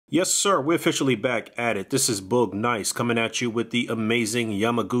Yes, sir, we're officially back at it. This is Boog Nice coming at you with the Amazing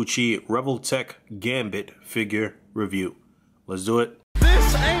Yamaguchi Revoltech Gambit figure review. Let's do it.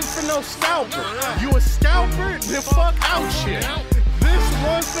 This ain't for no scalper. You a scalper? Then fuck out shit. This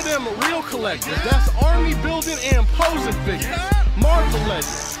one's for them real collectors. That's army building and posing figures. Marvel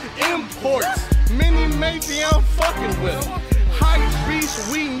Legends, imports, mini matey, I'm fucking with them. Hype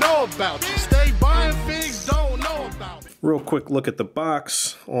beast, we know about you. Stay buying figs, don't know about it. Real quick look at the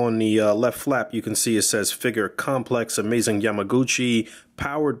box. On the left flap, you can see it says Figure Complex Amazing Yamaguchi,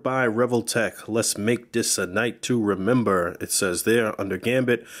 powered by Revoltech. Let's make this a night to remember. It says there under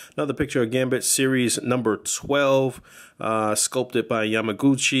Gambit. Another picture of Gambit, series number 12, sculpted by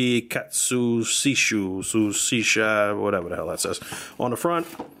Yamaguchi Katsu Sishu, Susisha, whatever the hell that says. On the front,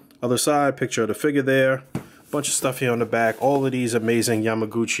 other side, picture of the figure there. Bunch of stuff here on the back. All of these Amazing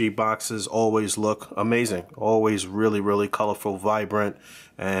Yamaguchi boxes always look amazing. Always really colorful, vibrant,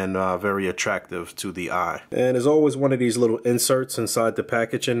 and very attractive to the eye. And there's always one of these little inserts inside the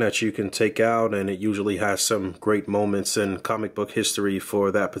packaging that you can take out, and it usually has some great moments in comic book history for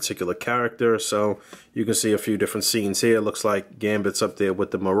that particular character. So you can see a few different scenes here. Looks like Gambit's up there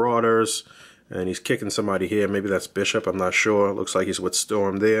with the Marauders, and he's kicking somebody here. Maybe that's Bishop, I'm not sure. Looks like he's with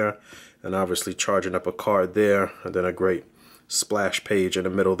Storm there. And obviously charging up a card there, and then a great splash page in the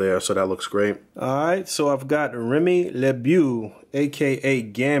middle there, so that looks great. Alright, so I've got Remy LeBeau, aka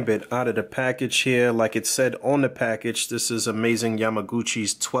Gambit, out of the package here. Like it said on the package, this is Amazing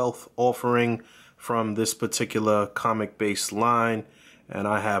Yamaguchi's 12th offering from this particular comic-based line. And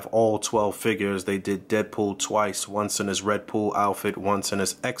I have all 12 figures. They did Deadpool twice, once in his Red Pool outfit, once in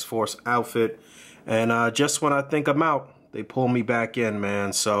his X-Force outfit. And just when I think I'm out, they pull me back in,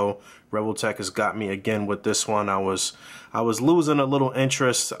 man. So Revoltech has got me again with this one. I was losing a little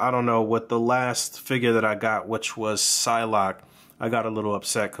interest. I don't know, with the last figure that I got, which was Psylocke, I got a little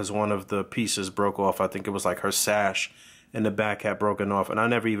upset because one of the pieces broke off. I think it was like her sash in the back had broken off, and I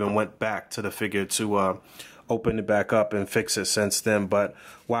never even went back to the figure to open it back up and fix it since then. But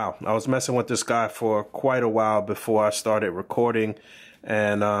wow, I was messing with this guy for quite a while before I started recording.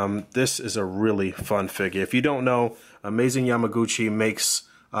 And this is a really fun figure. If you don't know, Amazing Yamaguchi makes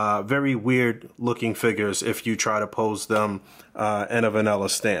very weird looking figures if you try to pose them in a vanilla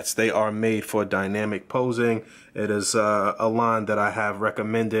stance. They are made for dynamic posing. It is a line that I have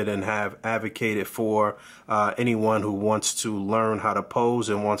recommended and have advocated for anyone who wants to learn how to pose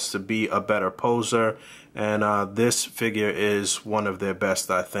and wants to be a better poser. And this figure is one of their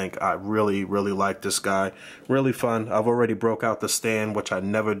best, I think. I really like this guy. Really fun. I've already broke out the stand, which I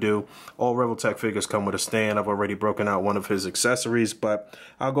never do. All Revoltech figures come with a stand. I've already broken out one of his accessories, but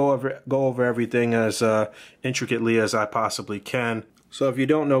I'll go over everything as intricately as I possibly can. So if you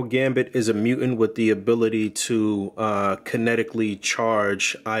don't know, Gambit is a mutant with the ability to kinetically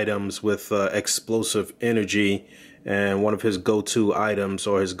charge items with explosive energy. And one of his go-to items,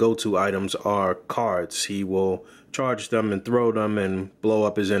 or his go-to items, are cards. He will charge them and throw them and blow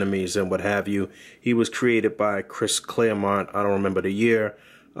up his enemies and what have you. He was created by Chris Claremont. I don't remember the year.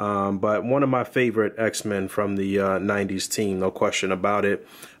 But one of my favorite X-Men from the 90s team, no question about it.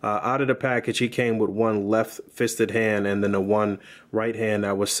 Out of the package, he came with one left-fisted hand and then the one right hand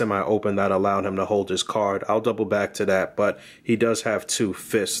that was semi-open that allowed him to hold his card. I'll double back to that, but he does have two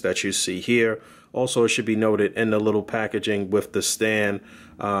fists that you see here. Also, it should be noted in the little packaging with the stand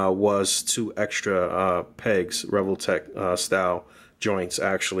was two extra pegs, Revoltech style joints,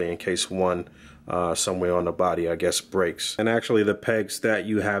 actually, in case one somewhere on the body, I guess, breaks. And actually, the pegs that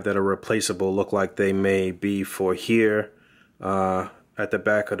you have that are replaceable look like they may be for here at the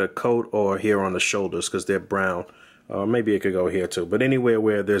back of the coat or here on the shoulders because they're brown. Maybe it could go here too, but anywhere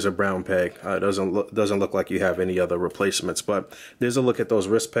where there's a brown peg, it doesn't look like you have any other replacements. But there's a look at those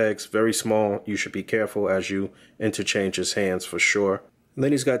wrist pegs, very small. You should be careful as you interchange his hands for sure. And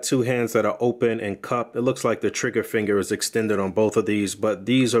then he's got two hands that are open and cupped. It looks like the trigger finger is extended on both of these, but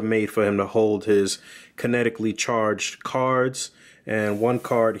these are made for him to hold his kinetically charged cards. And one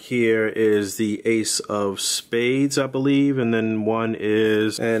card here is the Ace of Spades, I believe, and then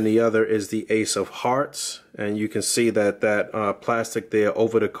the other is the Ace of Hearts. And you can see that plastic there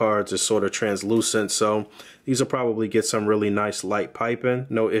over the cards is sort of translucent, so these will probably get some really nice light piping.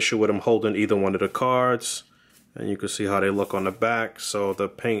 No issue with him holding either one of the cards. And you can see how they look on the back, so the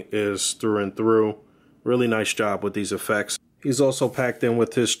paint is through and through. Really nice job with these effects. He's also packed in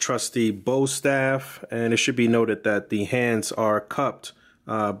with his trusty bow staff, and it should be noted that the hands are cupped,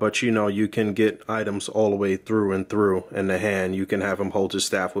 but you know, you can get items all the way through and through in the hand. You can have him hold his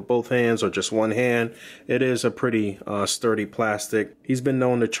staff with both hands or just one hand. It is a pretty sturdy plastic. He's been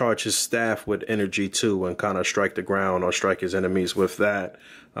known to charge his staff with energy too and kind of strike the ground or strike his enemies with that.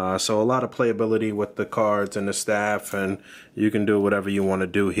 So a lot of playability with the cards and the staff, and you can do whatever you want to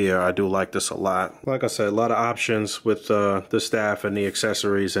do here. I do like this a lot. Like I said, a lot of options with the staff and the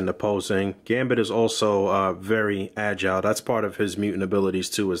accessories and the posing. Gambit is also very agile. That's part of his mutant abilities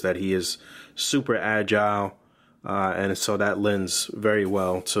too, is that he is super agile, and so that lends very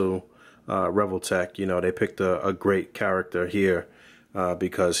well to Revoltech. You know, they picked a great character here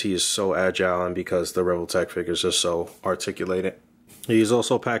because he is so agile and because the Revoltech figures are so articulated. He's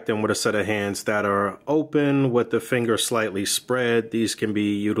also packed in with a set of hands that are open with the finger slightly spread. These can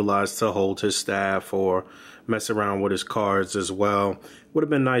be utilized to hold his staff or mess around with his cards as well. Would have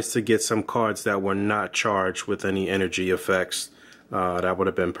been nice to get some cards that were not charged with any energy effects. That would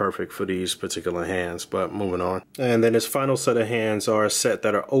have been perfect for these particular hands, but moving on. And then his final set of hands are a set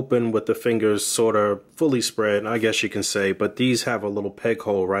that are open with the fingers sort of fully spread, I guess you can say, but these have a little peg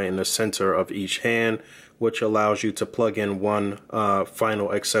hole right in the center of each hand, which allows you to plug in one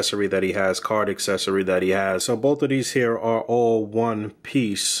final accessory that he has, card accessory that he has. So both of these here are all one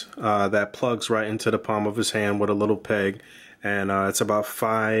piece that plugs right into the palm of his hand with a little peg, and it's about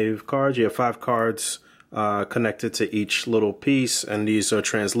 5 cards. You have 5 cards connected to each little piece, and these are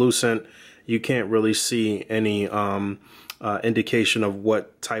translucent. You can't really see any indication of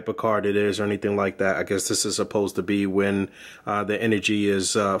what type of card it is or anything like that. I guess this is supposed to be when the energy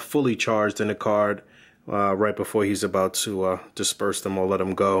is fully charged in the card, right before he's about to disperse them or let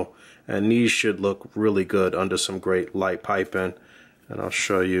them go. And these should look really good under some great light piping. And I'll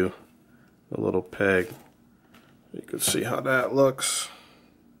show you a little peg. You can see how that looks.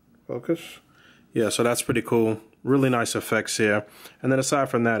 Focus. Yeah, so that's pretty cool. Really nice effects here. And then aside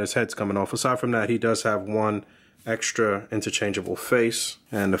from that, his head's coming off. Aside from that, he does have one extra interchangeable face,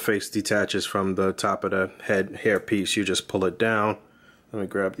 and the face detaches from the top of the head hair piece. You just pull it down. Let me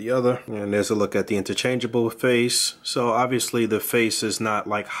grab the other. And there's a look at the interchangeable face. So obviously the face is not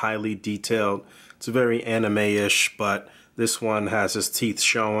like highly detailed. It's very anime-ish, but this one has his teeth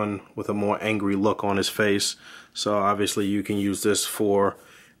showing with a more angry look on his face. So obviously you can use this for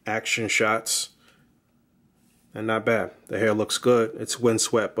action shots. And not bad. The hair looks good. It's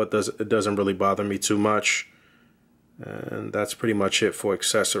windswept, but it doesn't really bother me too much. And that's pretty much it for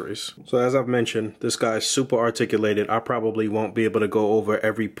accessories. So as I've mentioned, this guy is super articulated. I probably won't be able to go over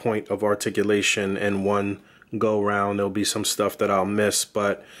every point of articulation in one go round. There'll be some stuff that I'll miss,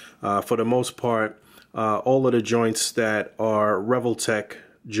 but for the most part, all of the joints that are Revoltech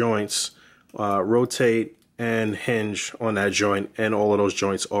joints rotate and hinge on that joint, and all of those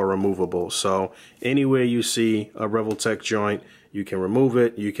joints are removable. So anywhere you see a Revoltech joint, you can remove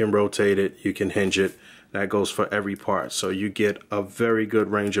it, you can rotate it, you can hinge it. That goes for every part. So you get a very good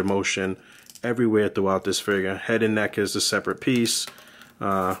range of motion everywhere throughout this figure. Head and neck is a separate piece.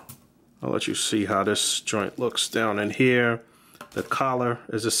 I'll let you see how this joint looks down in here. The collar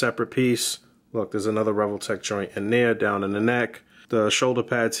is a separate piece. Look, there's another Revoltech joint in there, down in the neck. The shoulder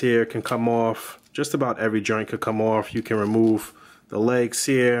pads here can come off. Just about every joint could come off. You can remove the legs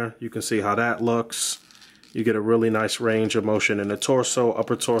here. You can see how that looks. You get a really nice range of motion in the torso,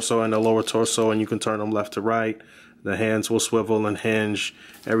 upper torso, and the lower torso, and you can turn them left to right. The hands will swivel and hinge.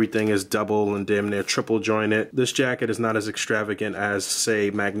 Everything is double and damn near triple jointed. This jacket is not as extravagant as,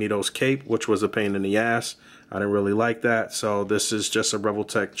 say, Magneto's cape, which was a pain in the ass. I didn't really like that, so this is just a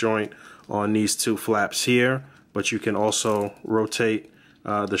Revoltech joint on these 2 flaps here, but you can also rotate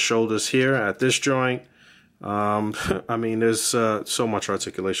the shoulders here at this joint. I mean, there's so much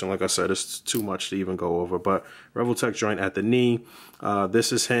articulation. Like I said, it's too much to even go over, but Revoltech joint at the knee.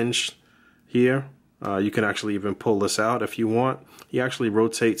 This is hinged here. You can actually even pull this out if you want. He actually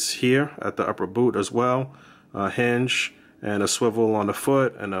rotates here at the upper boot as well. Hinge and a swivel on the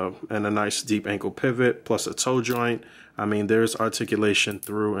foot, and a nice deep ankle pivot, plus a toe joint. I mean, there's articulation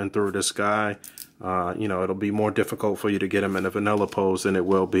through and through this guy. You know, it'll be more difficult for you to get him in a vanilla pose than it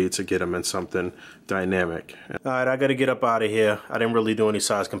will be to get him in something dynamic. Alright, I gotta get up out of here. I didn't really do any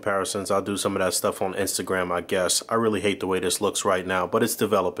size comparisons. I'll do some of that stuff on Instagram, I guess. I really hate the way this looks right now, but it's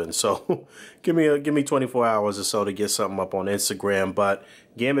developing. So give me 24 hours or so to get something up on Instagram. But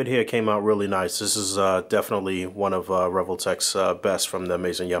Gambit here came out really nice. This is definitely one of Revoltech's best from the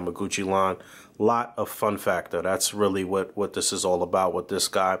Amazing Yamaguchi line. Lot of fun factor. That's really what this is all about with this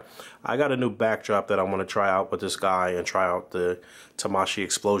guy. I got a new backdrop that I want to try out with this guy and try out the Tamashii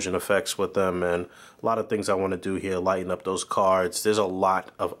explosion effects with them, and a lot of things I want to do here, lighten up those cards. There's a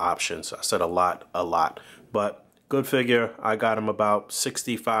lot of options. I said a lot, but good figure. I got him about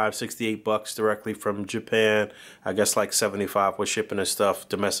 65, 68 bucks directly from Japan. I guess like 75 with shipping and stuff.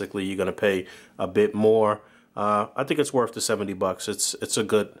 Domestically, you're going to pay a bit more. I think it's worth the 70 bucks. It's a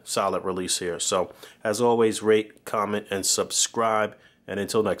good, solid release here. So, as always, rate, comment, and subscribe. And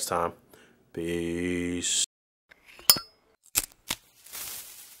until next time, peace.